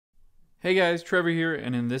Hey guys, Trevor here,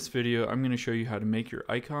 and in this video I'm going to show you how to make your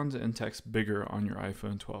icons and text bigger on your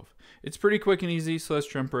iPhone 12. It's pretty quick and easy, so let's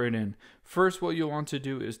jump right in. First, what you'll want to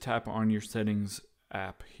do is tap on your settings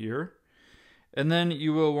app here, and then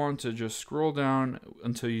you will want to just scroll down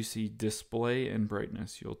until you see display and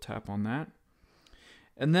brightness. You'll tap on that.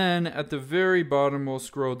 And then at the very bottom we'll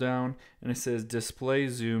scroll down and it says display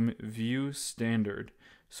zoom view standard.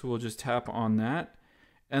 So we'll just tap on that.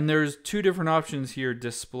 And there's two different options here,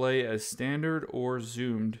 display as standard or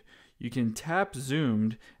zoomed. You can tap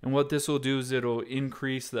zoomed, and what this will do is it'll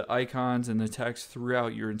increase the icons and the text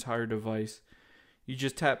throughout your entire device. You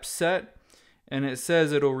just tap set, and it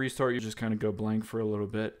says it'll restart. You just kind of go blank for a little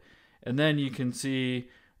bit. And then you can see,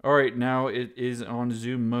 all right, now it is on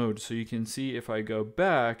zoom mode. So you can see if I go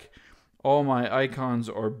back, all my icons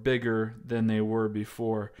are bigger than they were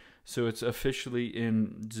before. So it's officially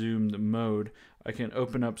in zoomed mode. I can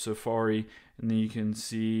open up Safari and then you can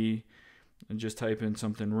see, and just type in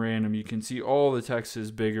something random, you can see all the text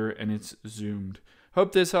is bigger and it's zoomed.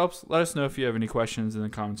 Hope this helps. Let us know if you have any questions in the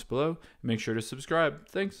comments below. Make sure to subscribe.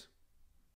 Thanks.